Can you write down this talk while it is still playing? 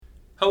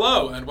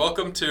Hello, and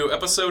welcome to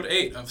episode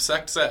 8 of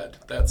Sects Ed.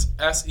 That's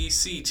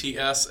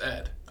SECTS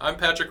Ed. I'm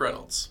Patrick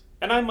Reynolds.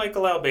 And I'm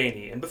Michael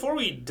Albany. And before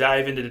we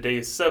dive into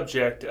today's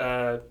subject,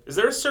 is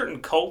there a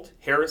certain cult,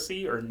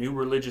 heresy, or new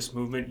religious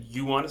movement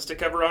you want us to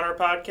cover on our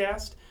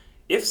podcast?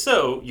 If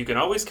so, you can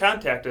always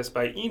contact us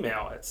by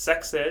email at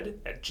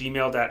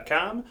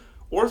sexed@gmail.com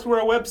or through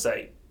our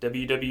website,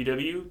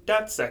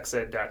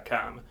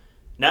 www.sexed.com.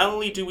 Not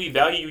only do we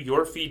value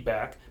your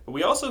feedback, but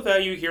we also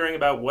value hearing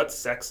about what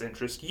sects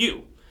interest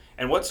you,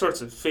 and what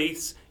sorts of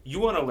faiths you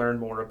want to learn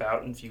more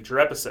about in future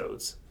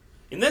episodes.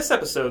 In this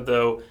episode,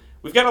 though,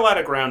 we've got a lot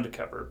of ground to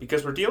cover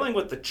because we're dealing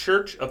with the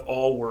Church of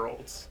All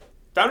Worlds.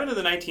 Founded in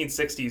the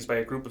 1960s by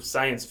a group of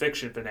science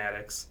fiction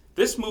fanatics,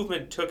 this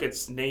movement took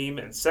its name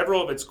and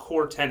several of its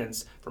core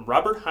tenets from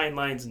Robert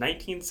Heinlein's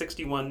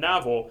 1961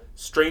 novel,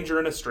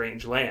 Stranger in a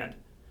Strange Land.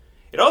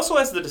 It also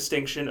has the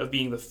distinction of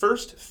being the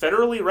first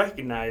federally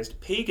recognized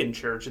pagan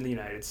church in the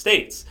United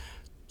States.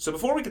 So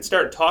before we could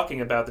start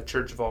talking about the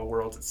Church of All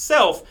Worlds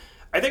itself,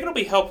 I think it'll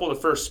be helpful to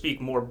first speak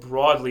more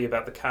broadly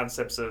about the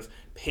concepts of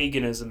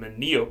paganism and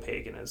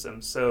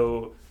neo-paganism.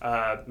 So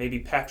maybe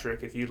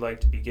Patrick, if you'd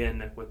like to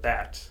begin with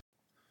that.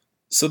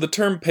 So the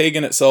term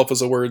pagan itself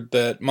is a word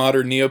that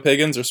modern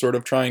neo-pagans are sort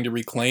of trying to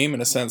reclaim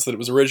in a sense that it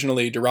was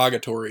originally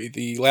derogatory.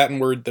 The Latin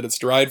word that it's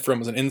derived from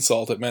was an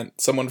insult. It meant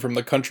someone from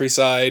the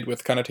countryside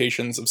with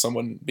connotations of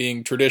someone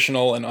being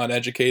traditional and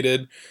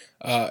uneducated,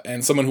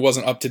 and someone who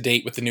wasn't up to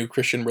date with the new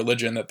Christian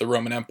religion that the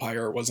Roman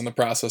Empire was in the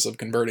process of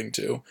converting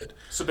to.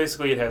 So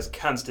basically it has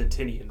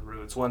Constantinian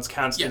roots. Once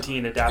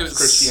Constantine adopts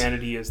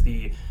Christianity as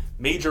the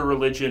major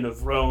religion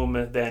of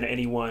Rome, then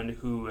anyone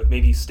who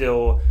maybe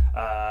still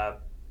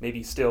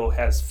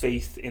has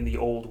faith in the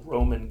old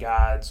Roman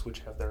gods, which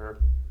have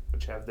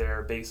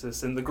their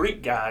basis in the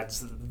Greek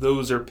gods,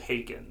 those are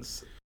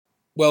pagans.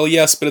 Well,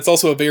 yes, but it's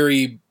also a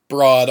very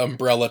broad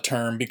umbrella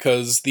term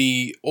because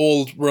the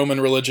old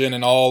Roman religion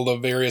and all the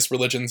various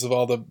religions of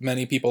all the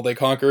many people they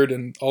conquered,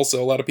 and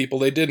also a lot of people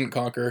they didn't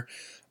conquer,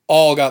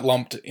 all got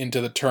lumped into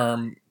the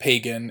term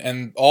pagan,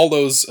 and all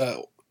those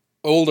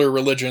older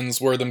religions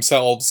were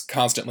themselves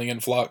constantly in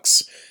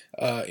flux.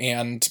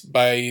 And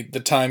by the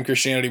time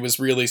Christianity was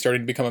really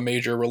starting to become a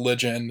major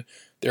religion,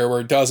 there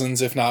were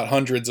dozens, if not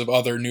hundreds, of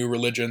other new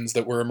religions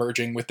that were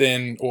emerging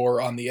within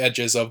or on the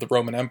edges of the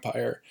Roman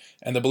Empire.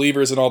 And the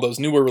believers in all those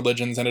newer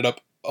religions ended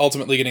up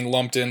ultimately getting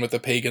lumped in with the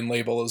pagan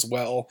label as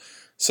well.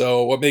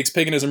 So what makes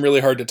paganism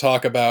really hard to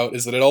talk about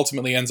is that it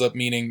ultimately ends up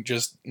meaning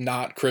just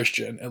not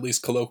Christian, at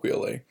least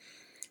colloquially.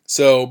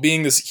 So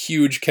being this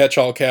huge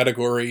catch-all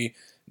category,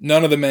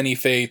 none of the many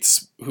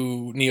faiths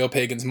who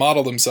neo-pagans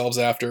model themselves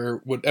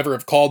after would ever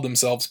have called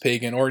themselves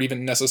pagan or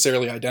even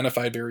necessarily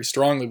identified very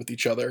strongly with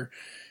each other.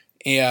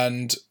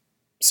 And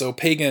so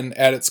pagan,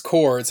 at its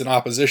core, it's an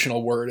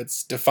oppositional word.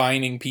 It's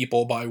defining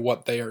people by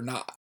what they are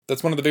not.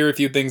 That's one of the very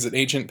few things that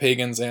ancient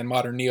pagans and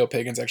modern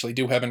neo-pagans actually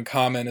do have in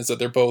common, is that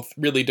they're both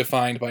really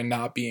defined by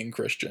not being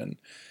Christian.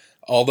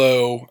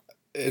 Although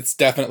it's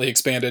definitely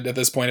expanded at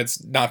this point,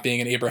 it's not being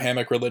an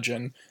Abrahamic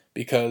religion,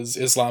 because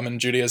Islam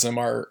and Judaism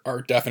are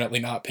definitely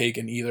not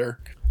pagan either.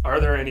 Are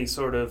there any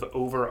sort of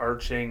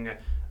overarching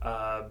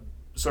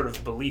sort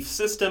of belief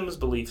systems,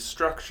 belief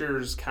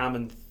structures,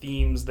 common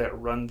themes that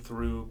run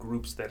through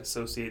groups that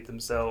associate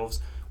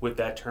themselves with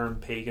that term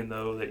pagan,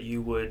 though, that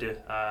you would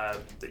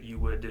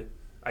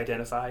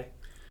identify?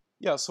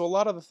 Yeah, so a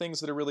lot of the things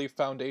that are really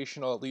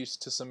foundational, at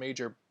least to some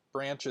major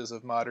branches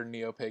of modern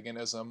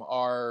neo-paganism,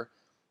 are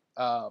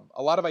a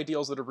lot of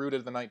ideals that are rooted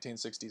in the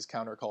 1960s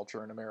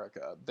counterculture in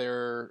America.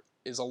 There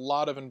is a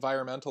lot of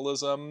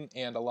environmentalism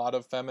and a lot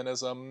of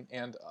feminism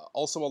and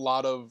also a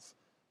lot of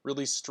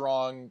really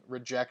strong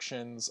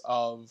rejections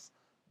of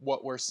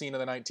what were seen in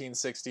the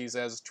 1960s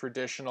as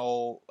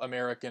traditional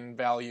American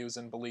values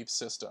and belief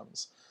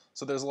systems.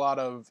 So there's a lot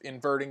of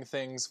inverting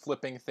things,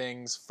 flipping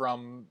things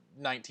from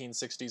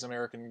 1960s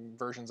American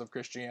versions of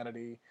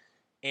Christianity,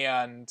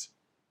 and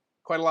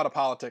quite a lot of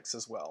politics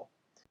as well.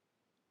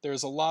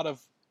 There's a lot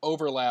of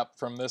overlap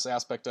from this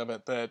aspect of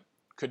it that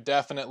could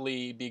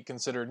definitely be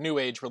considered New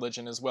Age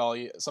religion as well.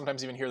 You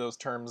sometimes even hear those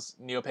terms,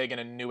 Neo-Pagan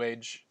and New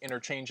Age,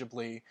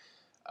 interchangeably,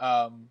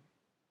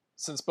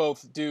 since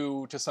both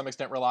do to some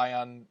extent rely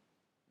on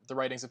the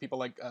writings of people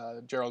like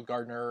Gerald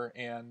Gardner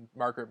and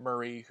Margaret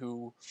Murray,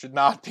 who should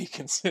not be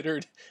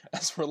considered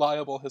as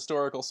reliable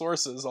historical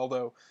sources,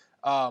 although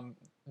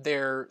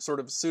their sort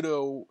of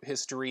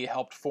pseudo-history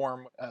helped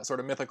form a sort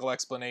of mythical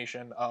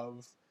explanation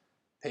of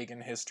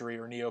pagan history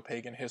or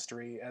neo-pagan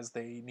history, as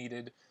they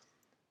needed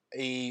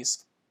a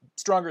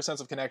stronger sense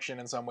of connection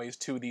in some ways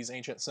to these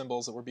ancient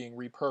symbols that were being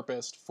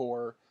repurposed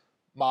for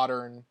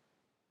modern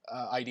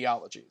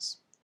ideologies.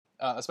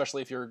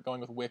 Especially if you're going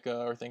with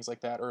Wicca or things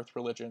like that, earth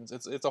religions.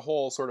 It's a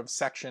whole sort of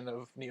section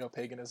of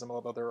neo-paganism,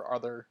 although there are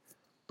other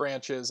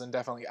branches and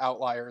definitely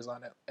outliers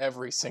on it.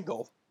 Every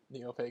single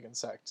neo-pagan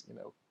sect,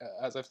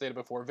 as I've stated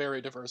before,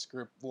 very diverse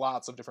group,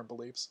 lots of different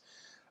beliefs.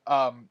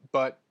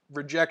 But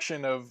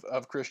rejection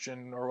of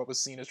Christian, or what was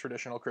seen as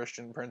traditional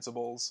Christian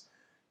principles,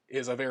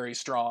 is a very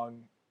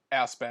strong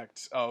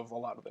aspect of a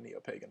lot of the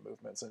neo-pagan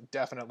movements, and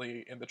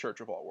definitely in the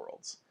Church of All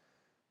Worlds.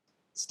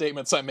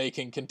 Statements I'm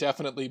making can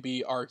definitely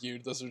be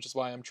argued. This is just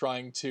why I'm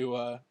trying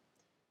to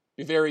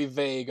be very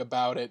vague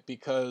about it,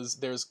 because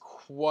there's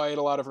quite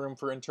a lot of room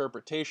for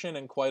interpretation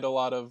and quite a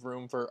lot of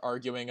room for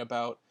arguing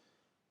about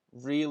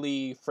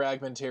really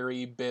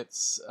fragmentary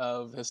bits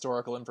of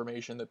historical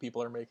information that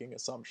people are making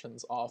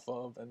assumptions off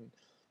of, and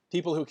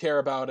people who care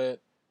about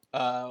it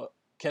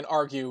can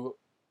argue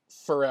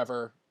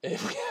forever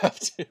if we have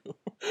to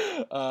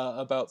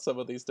about some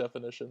of these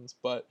definitions.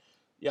 But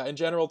yeah, in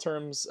general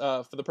terms,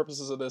 for the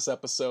purposes of this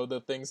episode,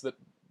 the things that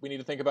we need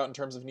to think about in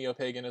terms of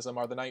neo-paganism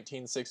are the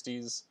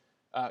 1960s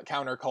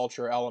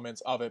counterculture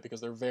elements of it, because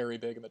they're very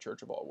big in the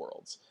Church of All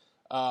Worlds.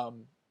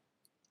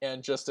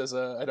 And just as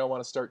I don't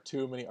want to start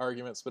too many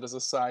arguments, but as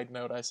a side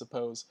note, I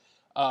suppose,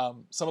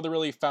 some of the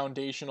really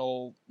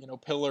foundational,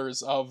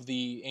 pillars of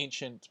the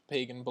ancient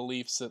pagan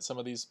beliefs that some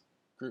of these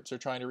groups are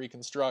trying to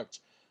reconstruct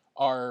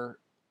are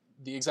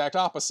the exact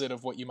opposite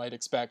of what you might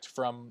expect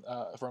from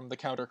the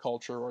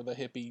counterculture or the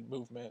hippie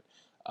movement.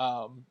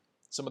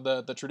 Some of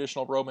the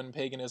traditional Roman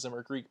paganism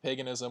or Greek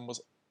paganism was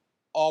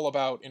all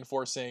about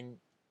enforcing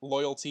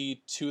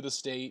loyalty to the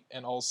state,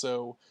 and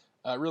also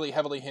really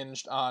heavily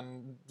hinged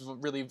on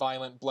really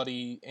violent,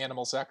 bloody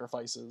animal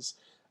sacrifices.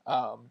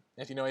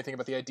 If you know anything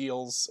about the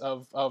ideals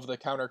of the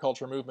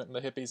counterculture movement in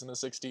the hippies in the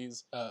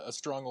 60s, a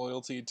strong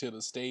loyalty to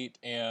the state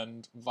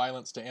and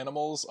violence to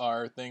animals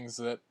are things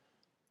that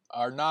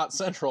are not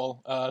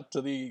central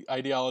to the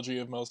ideology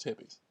of most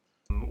hippies.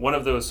 One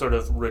of those sort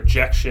of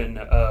rejection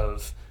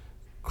of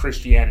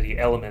Christianity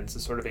elements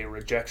is sort of a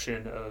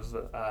rejection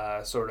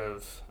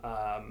of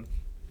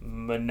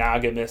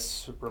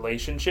monogamous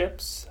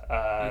relationships.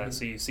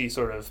 So you see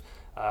sort of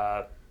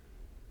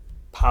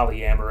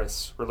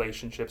polyamorous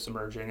relationships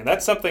emerging, and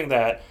that's something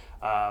that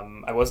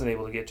I wasn't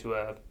able to get to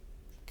a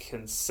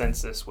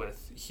consensus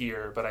with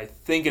here, but I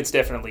think it's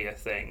definitely a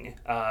thing,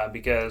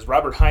 because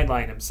Robert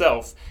Heinlein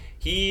himself,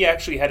 he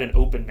actually had an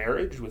open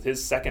marriage with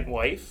his second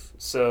wife,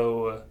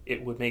 so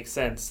it would make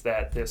sense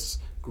that this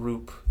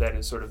group that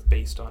is sort of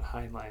based on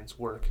Heinlein's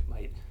work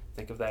might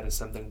think of that as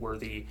something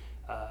worthy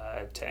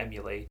to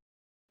emulate.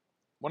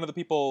 One of the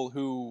people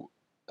who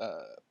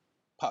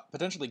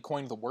potentially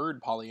coined the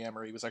word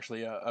polyamory was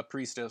actually a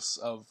priestess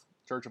of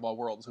Church of All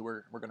Worlds, who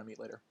we're going to meet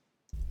later.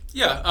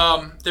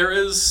 Yeah,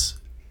 there's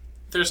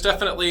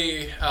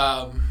definitely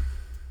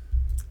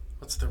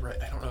what's the right?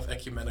 I don't know if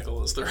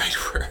ecumenical is the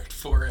right word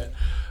for it,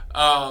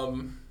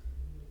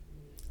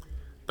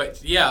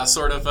 but yeah,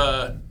 sort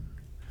of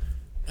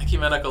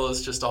ecumenical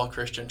is just all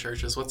Christian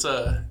churches.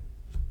 I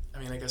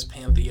guess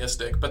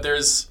pantheistic, but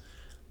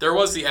there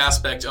was the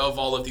aspect of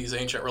all of these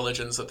ancient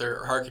religions that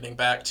they're hearkening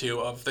back to,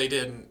 of they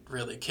didn't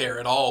really care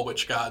at all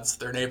which gods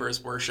their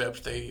neighbors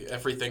worshipped.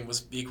 Everything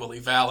was equally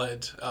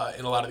valid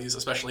in a lot of these,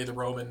 especially the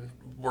Roman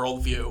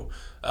worldview.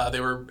 They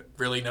were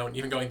really known,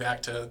 even going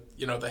back to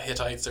the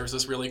Hittites. There was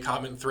this really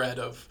common thread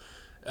of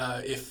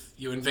if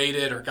you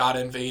invaded or got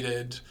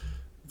invaded,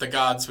 the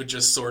gods would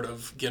just sort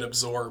of get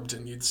absorbed,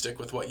 and you'd stick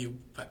with what you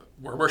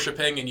were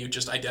worshiping, and you'd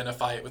just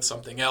identify it with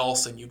something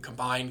else, and you'd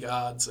combine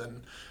gods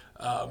and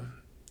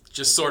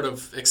just sort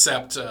of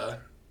accept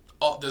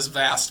this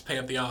vast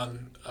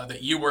pantheon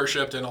that you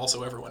worshipped and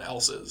also everyone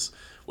else's,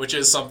 which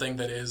is something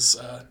that is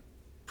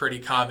pretty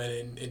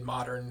common in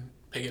modern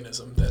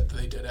paganism, that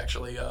they do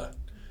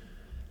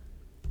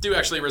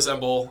actually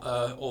resemble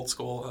old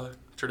school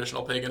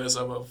traditional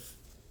paganism of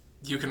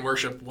you can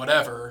worship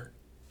whatever,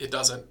 it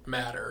doesn't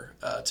matter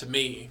to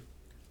me,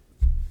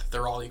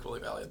 they're all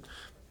equally valid.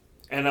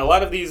 And a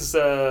lot of these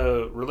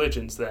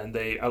religions then,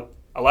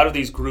 a lot of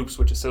these groups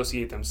which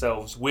associate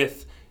themselves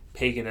with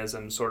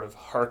paganism, sort of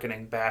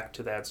hearkening back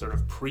to that sort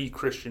of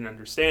pre-Christian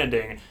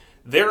understanding,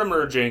 they're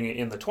emerging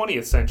in the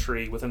 20th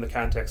century within the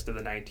context of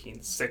the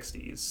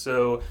 1960s.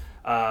 So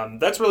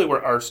that's really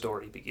where our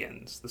story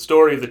begins. The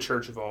story of the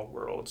Church of All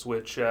Worlds,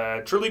 which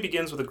truly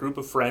begins with a group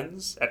of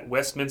friends at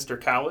Westminster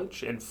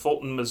College in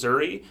Fulton,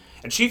 Missouri,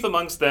 and chief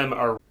amongst them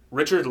are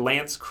Richard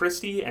Lance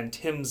Christie and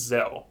Tim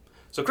Zell.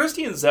 So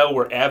Christie and Zell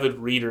were avid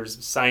readers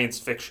of science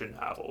fiction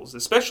novels,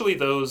 especially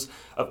those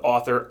of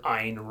author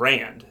Ayn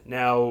Rand.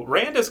 Now,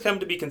 Rand has come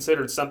to be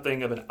considered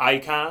something of an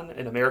icon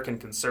in American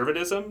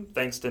conservatism,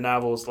 thanks to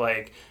novels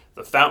like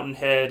The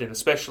Fountainhead and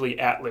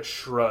especially Atlas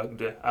Shrugged,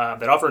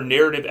 that offer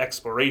narrative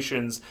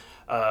explorations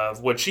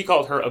of what she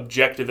called her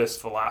objectivist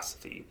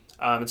philosophy.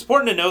 It's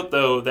important to note,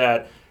 though,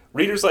 that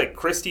readers like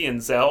Christie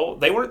and Zell,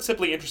 they weren't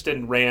simply interested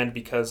in Rand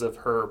because of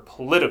her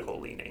political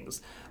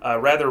leanings.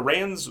 Rather,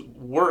 Rand's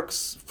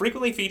works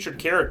frequently featured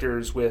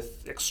characters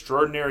with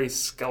extraordinary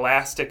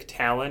scholastic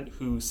talent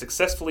who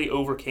successfully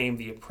overcame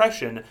the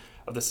oppression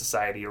of the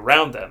society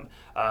around them.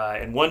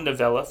 In one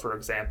novella, for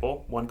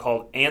example, one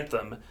called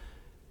Anthem,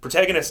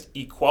 protagonist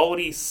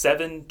Equality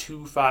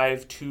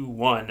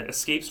 72521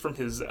 escapes from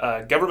his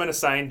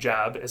government-assigned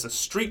job as a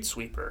street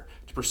sweeper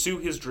to pursue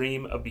his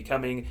dream of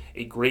becoming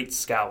a great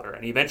scholar,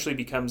 and he eventually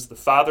becomes the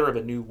father of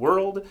a new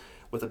world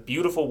with a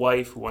beautiful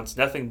wife who wants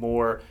nothing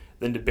more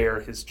than to bear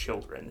his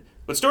children.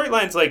 With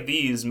storylines like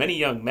these, many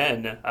young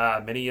men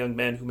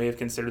who may have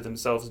considered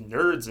themselves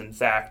nerds, in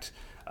fact,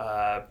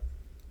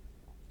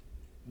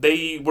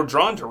 they were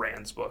drawn to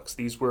Rand's books.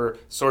 These were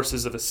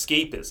sources of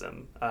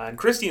escapism. And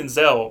Christie and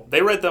Zell,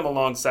 they read them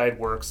alongside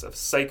works of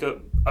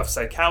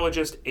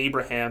psychologist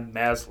Abraham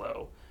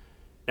Maslow.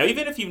 Now,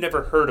 even if you've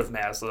never heard of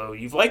Maslow,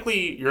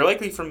 you're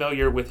likely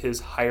familiar with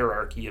his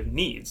hierarchy of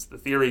needs, the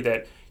theory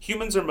that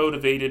humans are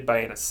motivated by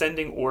an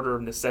ascending order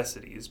of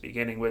necessities,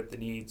 beginning with the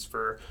needs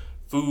for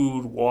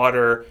food,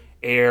 water,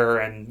 air,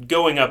 and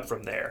going up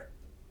from there.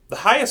 The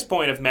highest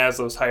point of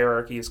Maslow's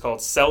hierarchy is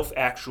called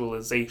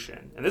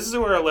self-actualization, and this is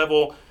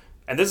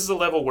a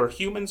level where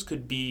humans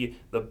could be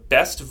the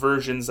best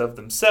versions of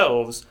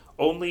themselves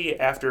only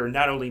after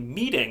not only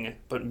meeting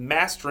but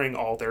mastering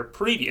all their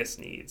previous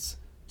needs.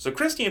 So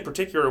Christie in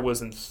particular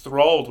was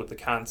enthralled with the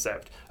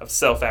concept of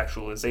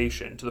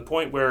self-actualization to the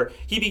point where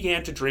he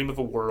began to dream of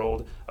a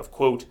world of,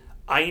 quote,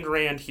 Ayn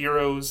Rand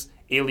heroes,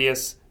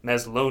 alias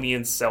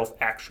Maslownian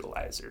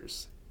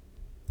self-actualizers.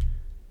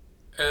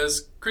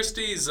 As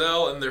Christie,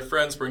 Zell, and their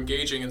friends were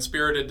engaging in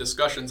spirited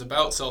discussions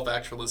about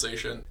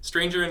self-actualization,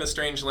 Stranger in a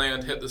Strange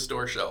Land hit the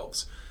store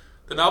shelves.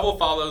 The novel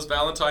follows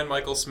Valentine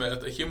Michael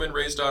Smith, a human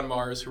raised on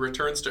Mars who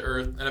returns to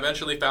Earth and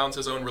eventually founds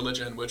his own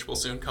religion, which we'll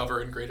soon cover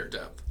in greater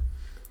depth.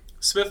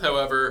 Smith,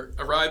 however,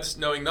 arrives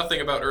knowing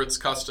nothing about Earth's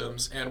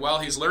customs, and while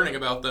he's learning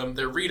about them,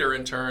 their reader,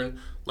 in turn,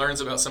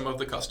 learns about some of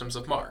the customs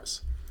of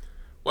Mars.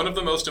 One of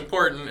the most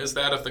important is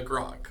that of the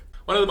Grok.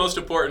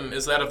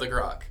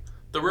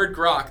 The word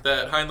Grok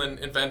that Heinlein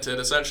invented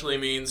essentially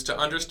means to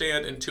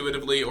understand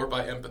intuitively or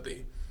by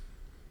empathy.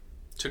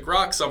 To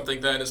grok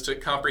something, then, is to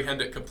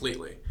comprehend it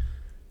completely.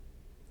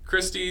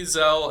 Christie,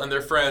 Zell, and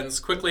their friends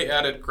quickly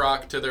added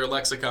Grok to their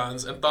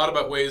lexicons and thought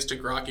about ways to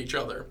grok each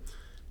other.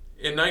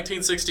 In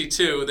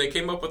 1962, they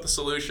came up with the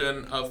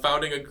solution of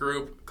founding a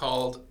group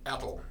called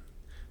Atl.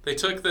 They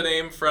took the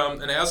name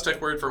from an Aztec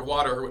word for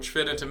water, which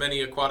fit into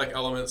many aquatic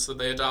elements that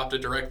they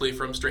adopted directly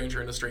from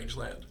Stranger in a Strange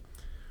Land.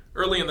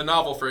 Early in the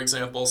novel, for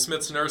example,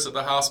 Smith's nurse at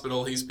the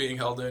hospital he's being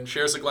held in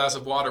shares a glass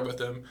of water with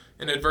him,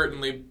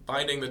 inadvertently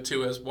binding the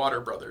two as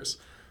water brothers.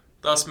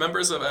 Thus,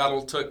 members of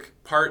Atl took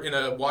part in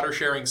a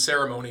water-sharing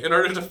ceremony in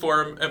order to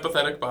form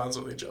empathetic bonds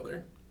with each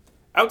other.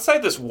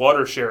 Outside this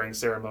water-sharing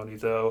ceremony,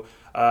 though,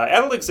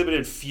 Atl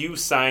exhibited few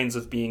signs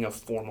of being a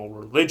formal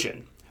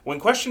religion. When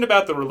questioned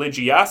about the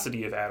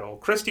religiosity of Atl,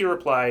 Christie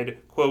replied,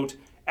 quote,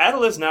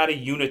 Atl is not a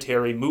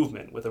unitary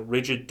movement with a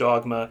rigid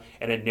dogma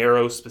and a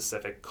narrow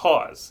specific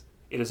cause.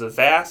 It is a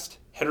vast,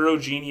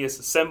 heterogeneous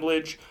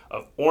assemblage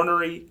of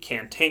ornery,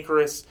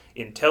 cantankerous,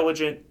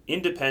 intelligent,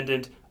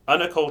 independent,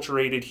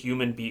 unacculturated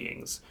human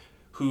beings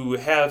who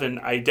have an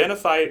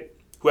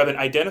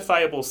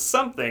identifiable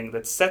something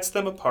that sets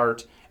them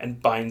apart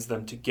and binds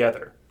them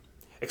together.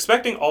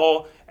 Expecting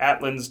all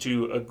Atlans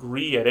to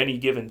agree at any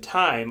given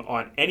time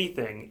on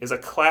anything is a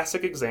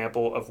classic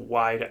example of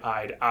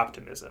wide-eyed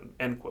optimism,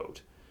 end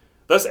quote.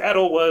 Thus,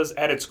 Atl was,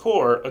 at its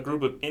core, a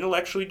group of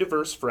intellectually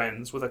diverse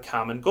friends with a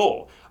common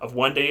goal of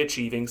one day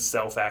achieving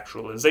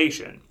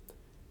self-actualization.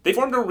 They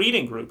formed a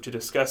reading group to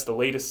discuss the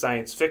latest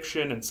science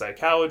fiction and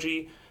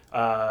psychology,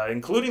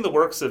 including the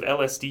works of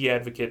LSD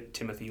advocate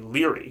Timothy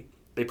Leary.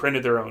 They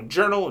printed their own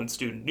journal and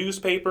student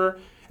newspaper,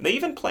 and they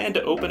even planned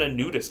to open a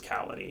nudist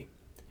colony.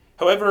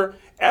 However,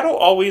 Atl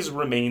always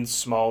remained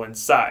small in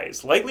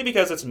size, likely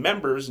because its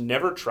members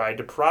never tried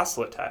to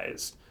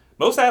proselytize.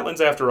 Most Atlans,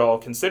 after all,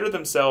 considered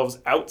themselves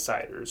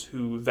outsiders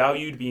who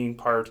valued being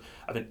part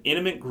of an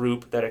intimate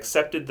group that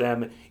accepted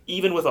them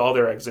even with all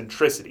their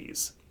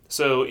eccentricities.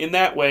 So in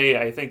that way,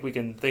 I think we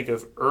can think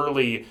of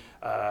early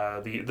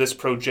this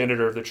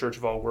progenitor of the Church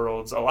of All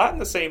Worlds a lot in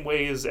the same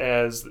ways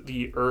as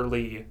the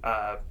early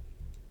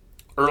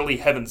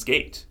Heaven's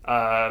Gate,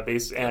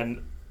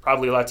 and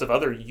probably lots of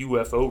other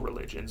UFO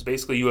religions.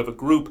 Basically, you have a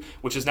group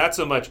which is not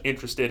so much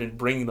interested in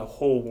bringing the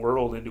whole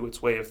world into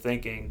its way of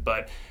thinking,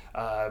 but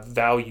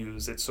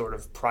values its sort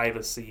of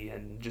privacy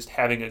and just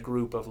having a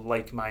group of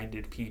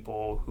like-minded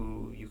people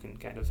who you can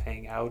kind of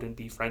hang out and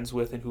be friends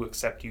with and who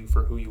accept you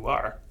for who you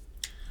are.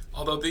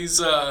 Although this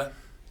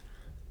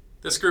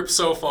group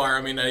so far,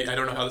 I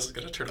don't know how this is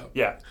going to turn out.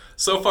 Yeah.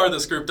 So far,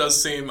 this group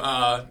does seem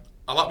a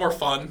lot more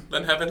fun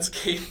than Heaven's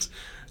Gate.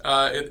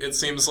 It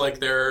seems like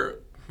they're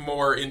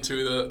more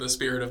into the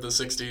spirit of the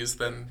 60s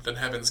than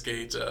Heaven's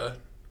Gate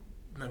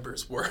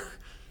members were.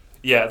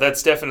 Yeah,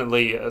 that's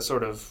definitely a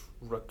sort of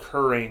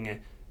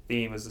recurring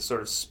theme, is the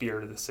sort of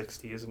spirit of the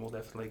 60s, and we'll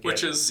definitely get...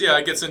 Which is,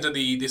 it gets into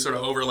the sort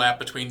of overlap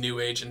between New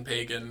Age and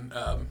pagan,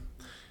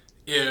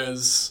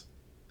 is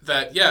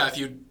that, if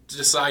you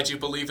decide you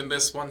believe in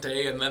this one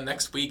day and then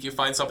next week you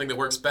find something that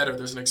works better,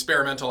 there's an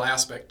experimental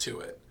aspect to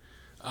it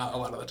a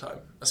lot of the time,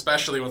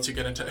 especially once you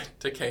get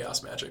into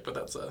chaos magic, but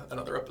that's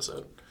another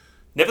episode.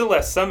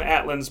 Nevertheless, some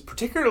Atlans,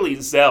 particularly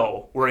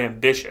Zell, were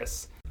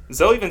ambitious.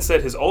 Zell even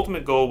said his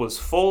ultimate goal was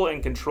full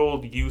and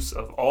controlled use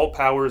of all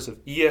powers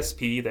of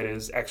ESP, that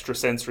is,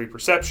 extrasensory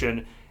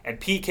perception, and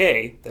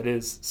PK, that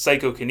is,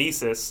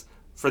 psychokinesis,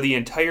 for the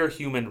entire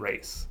human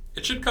race.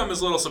 It should come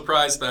as little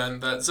surprise, then,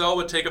 that Zell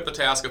would take up the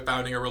task of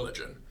founding a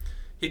religion.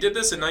 He did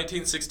this in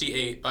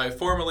 1968 by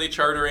formally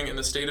chartering in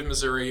the state of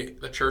Missouri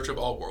the Church of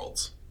All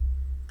Worlds.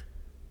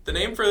 The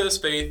name for this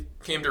faith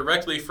came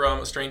directly from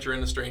A Stranger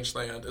in a Strange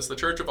Land, as the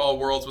Church of All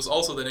Worlds was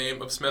also the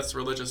name of Smith's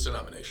religious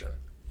denomination.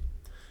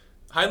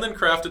 Heinlein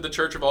crafted the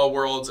Church of All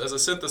Worlds as a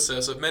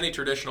synthesis of many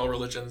traditional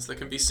religions that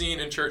can be seen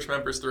in church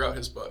members throughout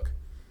his book.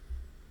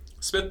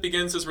 Smith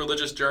begins his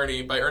religious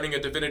journey by earning a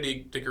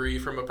divinity degree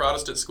from a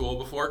Protestant school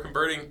before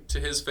converting to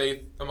his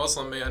faith a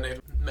Muslim man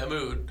named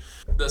Mahmud,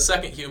 the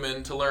second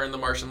human to learn the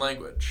Martian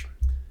language.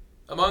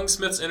 Among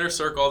Smith's inner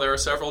circle, there are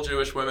several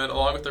Jewish women,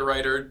 along with the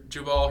writer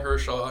Jubal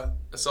Hershaw,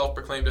 a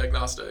self-proclaimed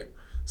agnostic.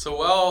 So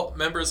while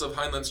members of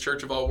Heinlein's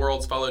Church of All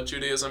Worlds followed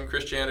Judaism,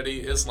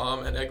 Christianity,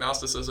 Islam, and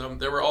agnosticism,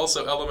 there were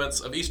also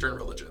elements of Eastern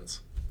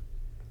religions.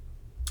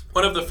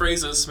 One of the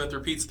phrases Smith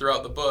repeats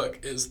throughout the book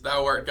is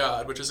 "Thou art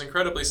God," which is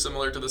incredibly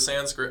similar to the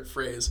Sanskrit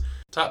phrase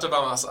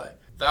 "Tattvamasi,"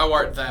 "Thou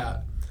art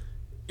that,"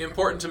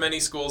 important to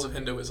many schools of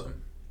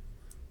Hinduism.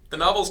 The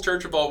novel's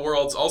Church of All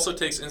Worlds also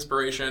takes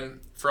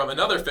inspiration from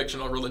another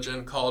fictional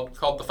religion called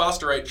the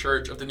Fosterite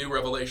Church of the New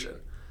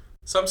Revelation.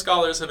 Some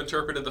scholars have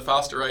interpreted the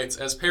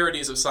Fosterites as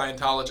parodies of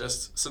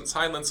Scientologists, since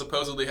Heinlein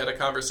supposedly had a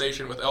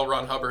conversation with L.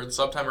 Ron Hubbard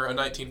sometime around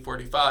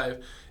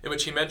 1945, in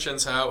which he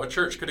mentions how a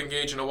church could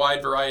engage in a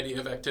wide variety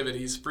of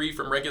activities free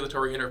from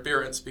regulatory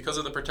interference because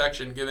of the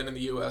protection given in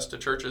the U.S. to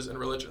churches and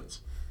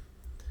religions.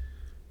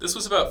 This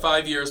was about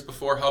 5 years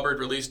before Hubbard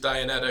released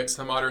Dianetics,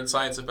 the Modern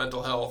Science of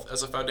Mental Health,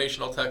 as a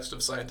foundational text of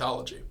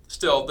Scientology.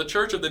 Still, the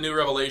Church of the New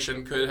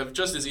Revelation could have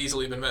just as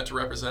easily been meant to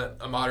represent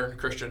a modern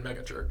Christian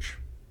megachurch.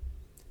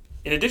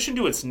 In addition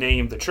to its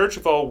name, the Church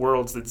of All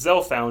Worlds that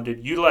Zell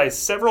founded utilized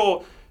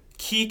several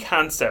key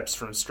concepts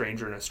from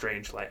Stranger in a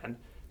Strange Land.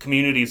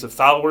 Communities of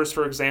followers,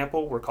 for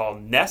example, were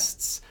called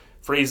nests.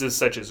 Phrases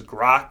such as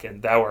Grok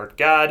and Thou art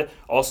God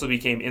also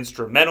became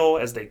instrumental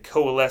as they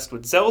coalesced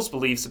with Zell's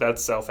beliefs about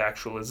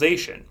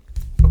self-actualization.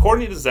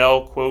 According to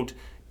Zell, quote,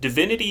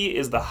 "Divinity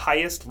is the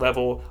highest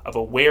level of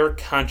aware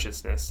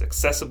consciousness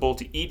accessible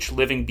to each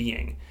living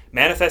being,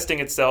 manifesting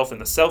itself in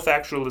the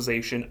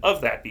self-actualization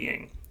of that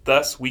being.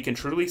 Thus, we can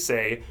truly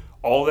say,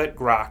 all that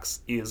groks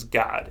is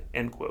God,"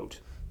 end quote.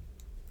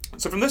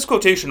 So from this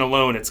quotation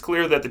alone, it's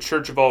clear that the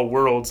Church of All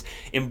Worlds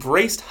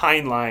embraced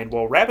Heinlein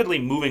while rapidly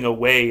moving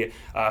away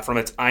from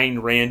its Ayn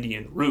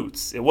Randian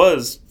roots. It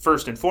was,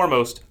 first and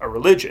foremost, a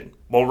religion.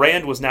 While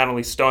Rand was not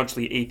only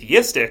staunchly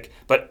atheistic,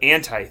 but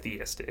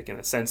anti-theistic, in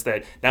the sense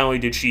that not only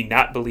did she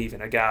not believe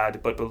in a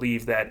god, but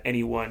believed that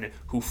anyone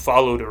who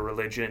followed a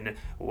religion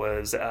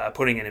was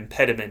putting an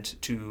impediment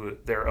to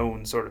their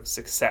own sort of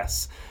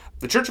success.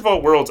 The Church of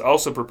All Worlds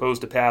also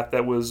proposed a path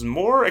that was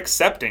more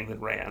accepting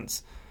than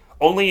Rand's.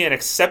 Only an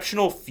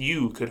exceptional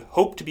few could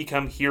hope to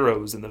become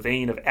heroes in the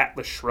vein of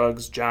Atlas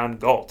Shrugged's John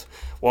Galt,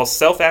 while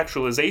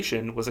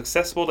self-actualization was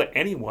accessible to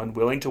anyone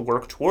willing to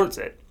work towards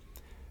it.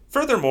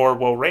 Furthermore,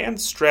 while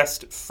Rand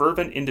stressed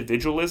fervent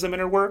individualism in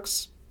her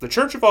works, the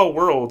Church of All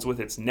Worlds,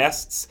 with its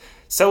nests,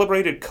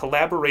 celebrated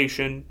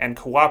collaboration and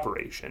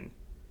cooperation.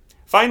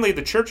 Finally,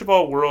 the Church of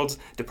All Worlds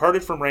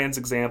departed from Rand's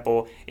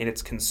example in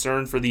its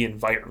concern for the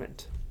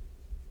environment.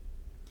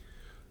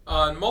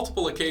 On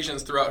multiple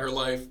occasions throughout her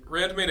life,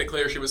 Rand made it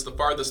clear she was the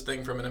farthest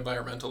thing from an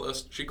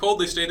environmentalist. She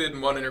coldly stated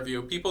in one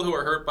interview, "People who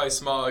are hurt by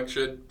smog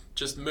should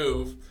just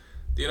move.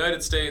 The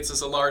United States is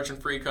a large and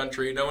free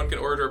country. No one can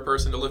order a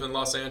person to live in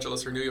Los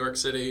Angeles or New York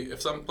City.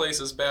 If some place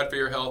is bad for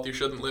your health, you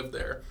shouldn't live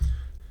there."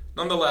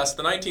 Nonetheless,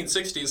 the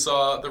 1960s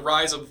saw the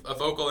rise of a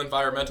vocal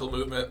environmental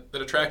movement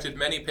that attracted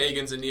many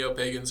pagans and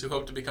neo-pagans who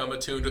hoped to become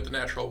attuned with the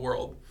natural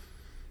world.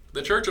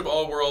 The Church of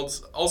All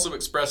Worlds also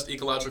expressed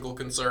ecological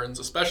concerns,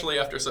 especially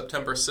after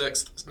September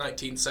 6,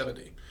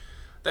 1970.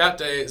 That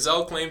day,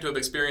 Zell claimed to have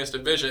experienced a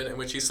vision in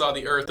which he saw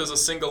the Earth as a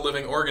single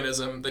living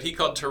organism that he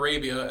called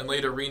Terabia and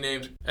later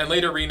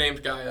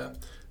renamed Gaia.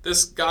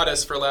 This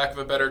goddess, for lack of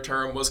a better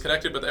term, was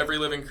connected with every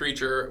living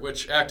creature,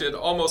 which acted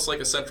almost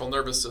like a central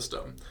nervous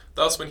system.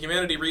 Thus, when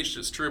humanity reached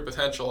its true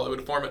potential, it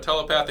would form a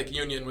telepathic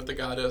union with the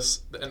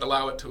goddess and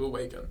allow it to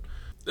awaken.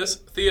 This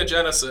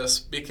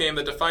theogenesis became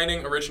the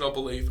defining original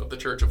belief of the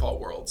Church of All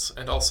Worlds,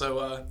 and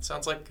also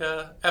sounds like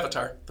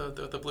Avatar,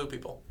 the blue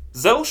people.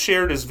 Zell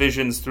shared his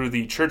visions through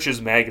the church's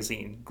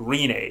magazine,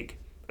 Green Egg.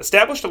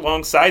 Established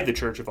alongside the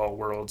Church of All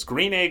Worlds,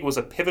 Green Egg was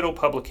a pivotal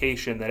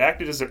publication that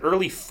acted as an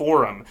early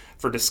forum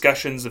for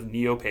discussions of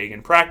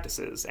neo-pagan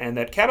practices, and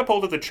that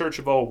catapulted the Church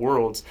of All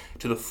Worlds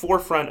to the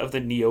forefront of the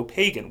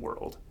neo-pagan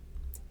world.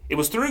 It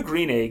was through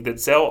Green Egg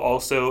that Zell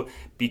also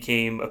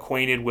became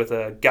acquainted with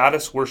a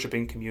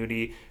goddess-worshipping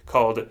community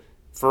called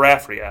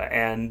Farafria,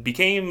 and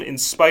became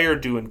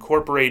inspired to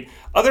incorporate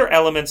other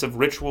elements of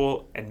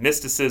ritual and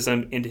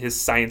mysticism into his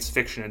science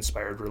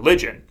fiction-inspired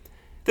religion.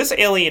 This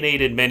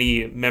alienated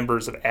many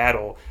members of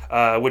ADL,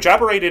 which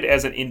operated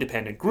as an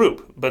independent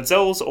group, but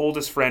Zell's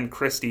oldest friend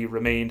Christie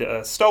remained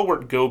a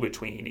stalwart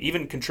go-between,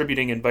 even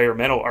contributing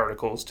environmental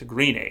articles to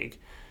Green Egg.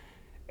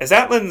 As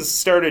Atlins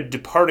started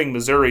departing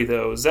Missouri,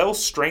 though, Zell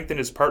strengthened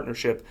his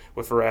partnership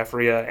with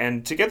Farafria,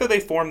 and together they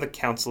formed the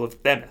Council of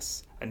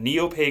Themis, a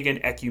neo-pagan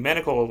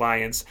ecumenical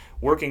alliance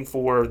working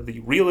for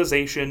the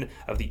realization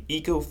of the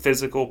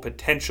eco-physical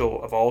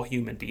potential of all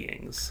human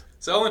beings.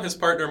 Zell and his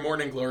partner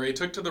Morning Glory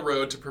took to the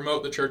road to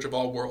promote the Church of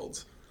All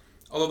Worlds.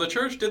 Although the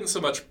church didn't so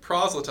much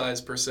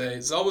proselytize per se,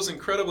 Zell was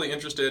incredibly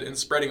interested in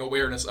spreading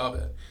awareness of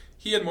it.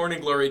 He and Morning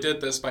Glory did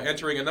this by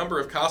entering a number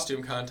of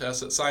costume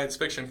contests at science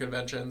fiction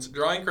conventions,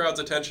 drawing crowds'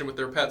 attention with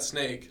their pet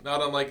snake,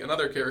 not unlike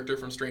another character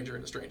from Stranger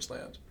in a Strange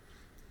Land.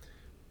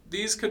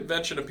 These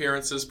convention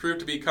appearances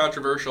proved to be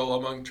controversial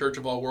among Church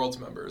of All Worlds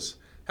members.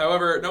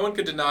 However, no one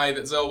could deny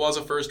that Zell was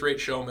a first-rate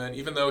showman,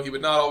 even though he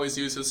would not always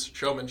use his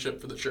showmanship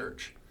for the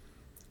church.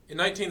 In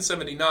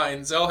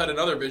 1979, Zell had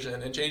another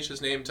vision and changed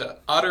his name to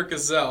Otter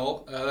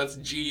Gazelle, that's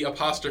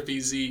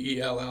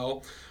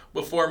G''Zell,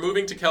 before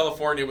moving to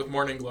California with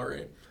Morning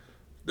Glory.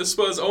 This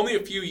was only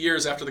a few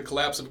years after the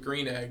collapse of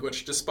Green Egg,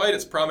 which, despite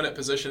its prominent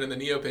position in the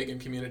neo-pagan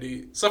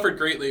community, suffered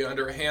greatly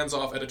under a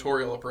hands-off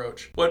editorial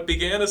approach. What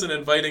began as an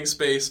inviting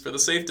space for the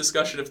safe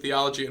discussion of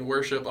theology and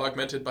worship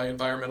augmented by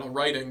environmental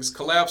writings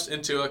collapsed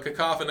into a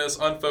cacophonous,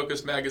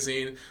 unfocused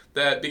magazine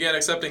that began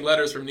accepting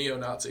letters from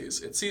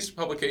neo-Nazis. It ceased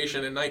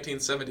publication in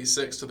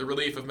 1976 to the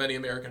relief of many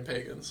American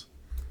pagans.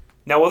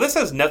 Now, while this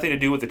has nothing to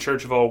do with the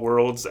Church of All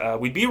Worlds,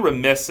 we'd be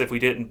remiss if we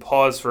didn't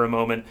pause for a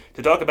moment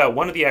to talk about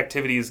one of the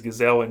activities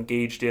Gazelle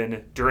engaged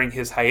in during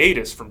his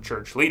hiatus from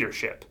church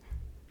leadership: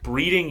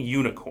 breeding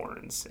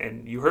unicorns.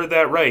 And you heard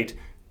that right,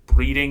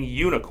 breeding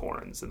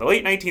unicorns. In the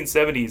late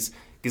 1970s,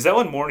 Gazelle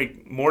and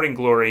Morning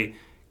Glory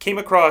came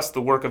across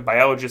the work of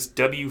biologist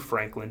W.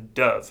 Franklin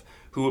Dove,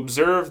 who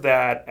observed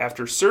that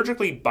after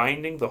surgically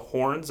binding the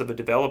horns of a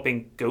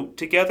developing goat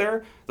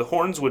together, the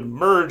horns would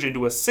merge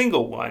into a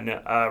single one,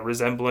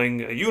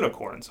 resembling a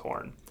unicorn's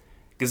horn.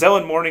 Gazelle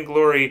and Morning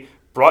Glory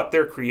brought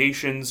their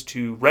creations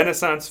to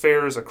Renaissance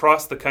fairs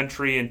across the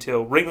country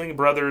until Ringling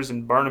Brothers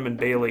and Barnum and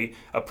Bailey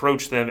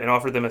approached them and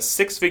offered them a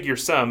six-figure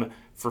sum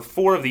for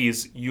 4 of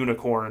these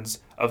unicorns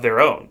of their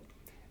own.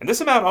 And this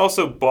amount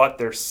also bought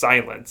their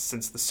silence,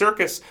 since the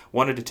circus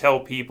wanted to tell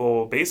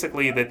people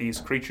basically that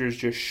these creatures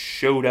just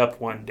showed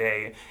up one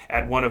day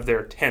at one of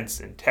their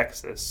tents in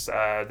Texas.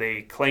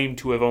 They claimed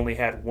to have only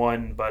had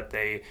one, but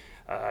they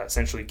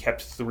essentially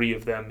kept 3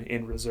 of them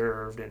in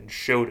reserve and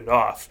showed it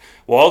off.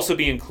 We'll also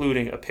be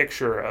including a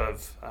picture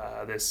of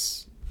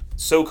this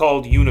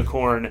so-called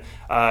unicorn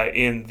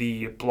in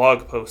the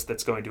blog post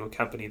that's going to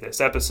accompany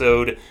this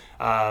episode.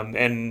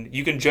 And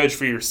you can judge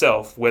for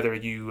yourself whether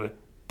you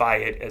buy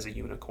it as a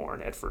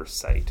unicorn at first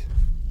sight.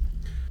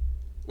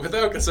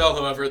 Without Gazelle,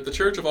 however, the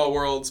Church of All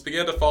Worlds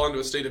began to fall into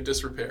a state of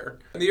disrepair.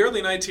 In the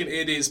early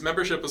 1980s,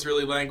 membership was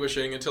really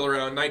languishing until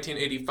around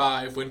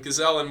 1985, when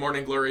Gazelle and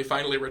Morning Glory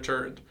finally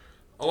returned.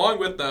 Along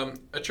with them,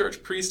 a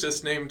church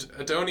priestess named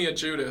Adonia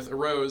Judith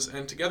arose,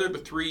 and together the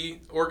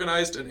 3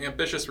 organized an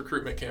ambitious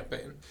recruitment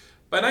campaign.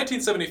 By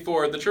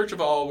 1974, the Church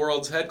of All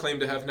Worlds had claimed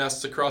to have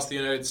nests across the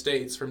United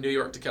States, from New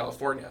York to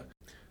California.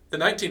 The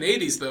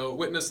 1980s, though,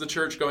 witnessed the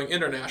church going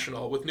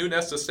international, with new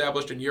nests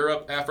established in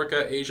Europe,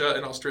 Africa, Asia,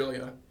 and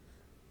Australia.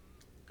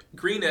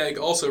 Green Egg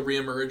also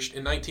reemerged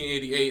in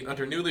 1988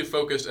 under newly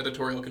focused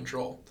editorial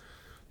control.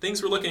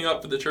 Things were looking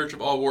up for the Church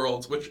of All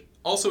Worlds, which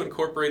also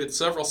incorporated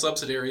several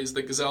subsidiaries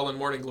that Gazelle and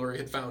Morning Glory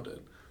had founded.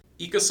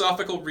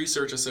 Ecosophical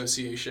Research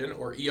Association,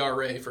 or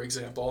ERA, for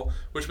example,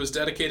 which was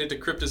dedicated to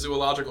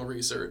cryptozoological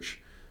research.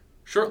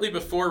 Shortly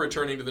before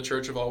returning to the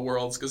Church of All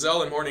Worlds,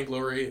 Gazelle and Morning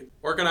Glory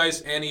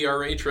organized an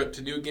ERA trip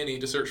to New Guinea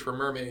to search for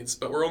mermaids,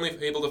 but were only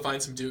able to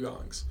find some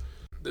dugongs.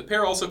 The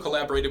pair also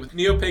collaborated with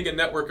neo-pagan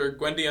networker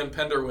Gwendion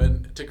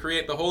Penderwin to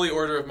create the Holy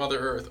Order of Mother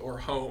Earth, or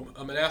HOME,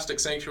 a monastic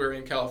sanctuary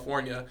in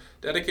California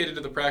dedicated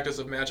to the practice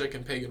of magic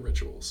and pagan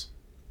rituals.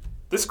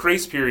 This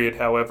grace period,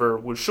 however,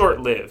 was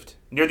short-lived.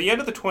 Near the end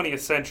of the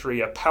 20th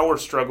century, a power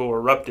struggle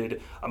erupted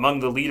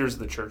among the leaders of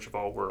the Church of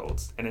All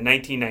Worlds, and in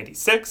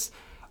 1996,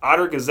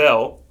 Otter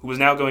Gazelle, who was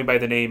now going by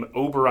the name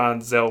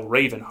Oberon Zell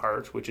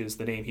Ravenheart, which is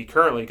the name he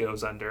currently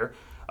goes under,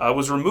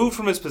 was removed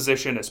from his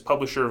position as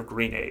publisher of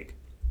Green Egg.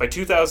 By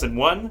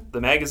 2001, the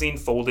magazine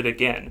folded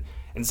again,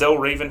 and Zell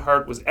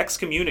Ravenheart was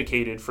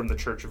excommunicated from the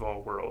Church of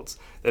All Worlds,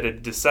 that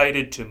had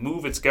decided to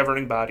move its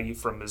governing body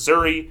from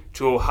Missouri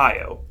to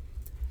Ohio.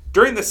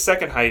 During this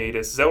second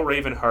hiatus, Zell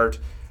Ravenheart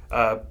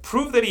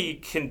proved that he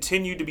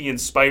continued to be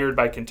inspired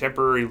by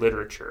contemporary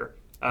literature,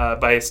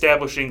 by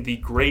establishing the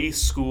Grey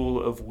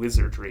School of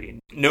Wizardry,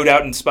 no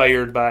doubt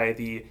inspired by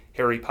the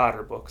Harry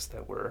Potter books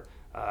that were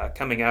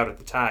coming out at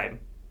the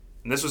time.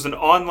 And this was an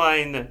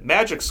online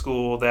magic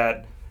school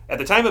that, at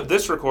the time of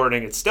this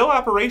recording, it's still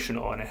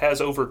operational, and it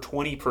has over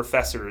 20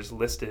 professors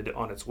listed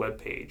on its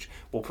webpage.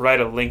 We'll provide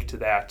a link to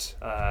that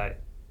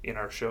in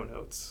our show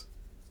notes.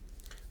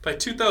 By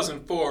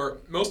 2004,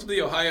 most of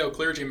the Ohio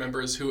clergy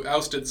members who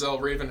ousted Zell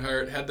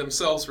Ravenheart had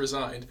themselves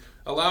resigned,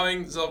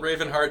 allowing Zell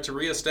Ravenheart to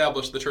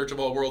reestablish the Church of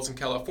All Worlds in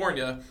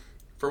California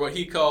for what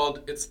he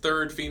called its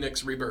third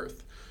Phoenix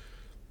rebirth.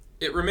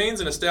 It remains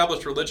an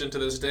established religion to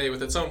this day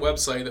with its own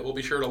website that we'll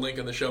be sure to link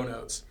in the show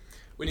notes.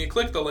 When you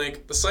click the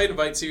link, the site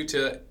invites you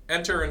to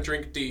enter and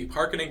drink deep,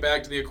 harkening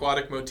back to the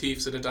aquatic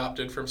motifs it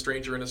adopted from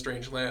Stranger in a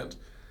Strange Land.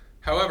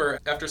 However,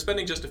 after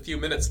spending just a few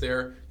minutes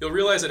there, you'll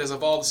realize it has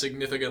evolved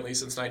significantly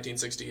since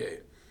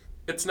 1968.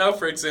 It's now,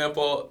 for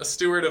example, a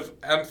steward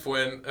of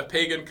Amfwyn, a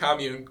pagan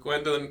commune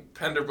Gwendolyn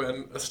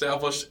Penderwin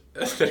established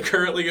that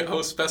currently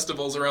hosts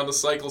festivals around the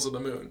cycles of the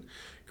moon.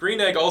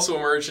 Green Egg also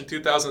emerged in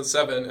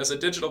 2007 as a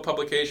digital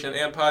publication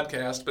and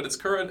podcast, but its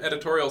current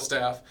editorial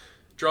staff,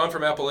 drawn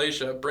from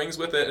Appalachia, brings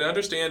with it an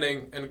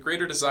understanding and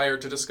greater desire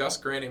to discuss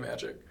granny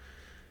magic.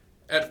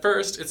 At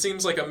first, it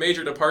seems like a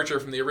major departure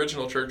from the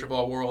original Church of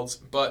All Worlds,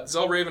 but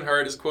Zell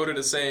Ravenheart is quoted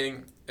as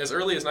saying, as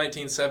early as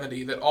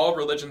 1970, that all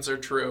religions are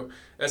true,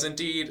 as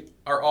indeed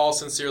are all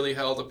sincerely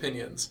held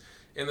opinions,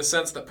 in the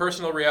sense that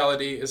personal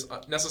reality is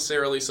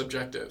necessarily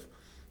subjective.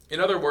 In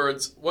other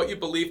words, what you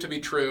believe to be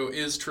true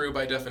is true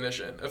by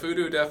definition. A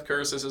voodoo death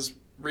curse is as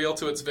real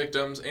to its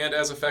victims and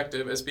as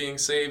effective as being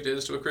saved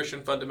is to a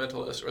Christian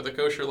fundamentalist, or the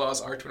kosher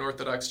laws are to an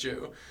Orthodox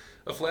Jew.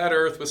 A flat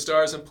Earth with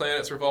stars and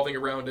planets revolving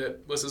around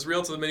it was as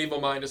real to the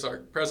medieval mind as our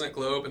present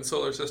globe and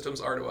solar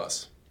systems are to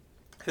us.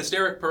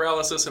 Hysteric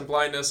paralysis and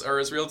blindness are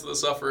as real to the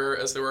sufferer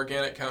as their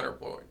organic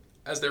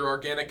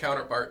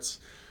counterparts.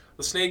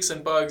 The snakes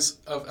and bugs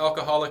of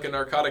alcoholic and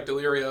narcotic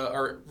deliria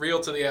are real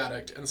to the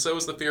addict, and so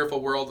is the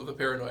fearful world of the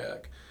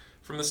paranoiac.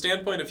 From the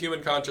standpoint of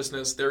human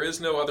consciousness, there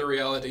is no other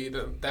reality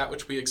than that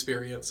which we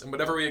experience, and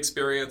whatever we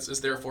experience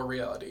is therefore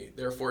reality,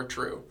 therefore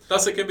true.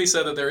 Thus it can be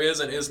said that there is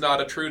and is not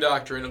a true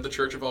doctrine of the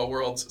Church of All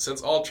Worlds,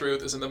 since all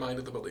truth is in the mind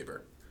of the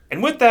believer.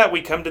 And with that,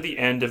 we come to the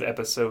end of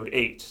episode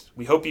 8.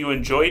 We hope you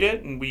enjoyed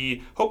it, and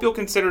we hope you'll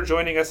consider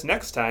joining us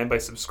next time by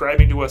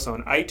subscribing to us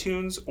on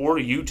iTunes or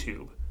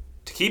YouTube.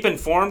 To keep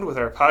informed with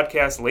our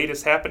podcast's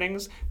latest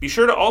happenings, be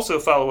sure to also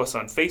follow us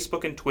on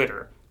Facebook and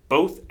Twitter,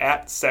 both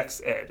at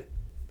Sects Ed.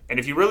 And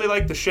if you really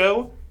like the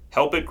show,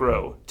 help it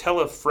grow.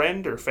 Tell a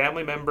friend or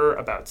family member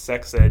about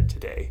Sects Ed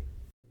today.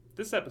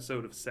 This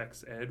episode of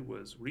Sects Ed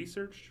was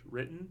researched,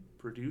 written,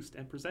 produced,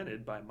 and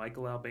presented by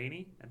Michael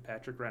Albany and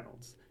Patrick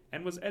Reynolds,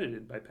 and was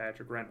edited by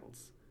Patrick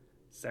Reynolds.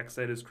 Sects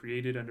Ed is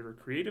created under a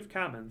Creative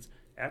Commons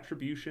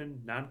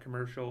Attribution,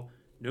 Non-Commercial,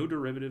 No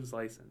Derivatives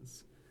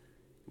license.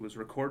 It was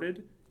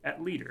recorded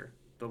at LEADER,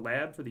 the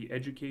Lab for the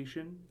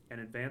Education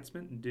and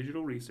Advancement in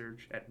Digital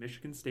Research at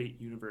Michigan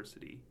State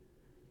University.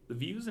 The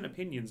views and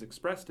opinions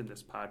expressed in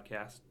this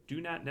podcast do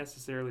not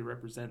necessarily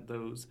represent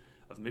those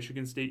of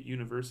Michigan State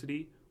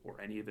University or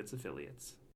any of its affiliates.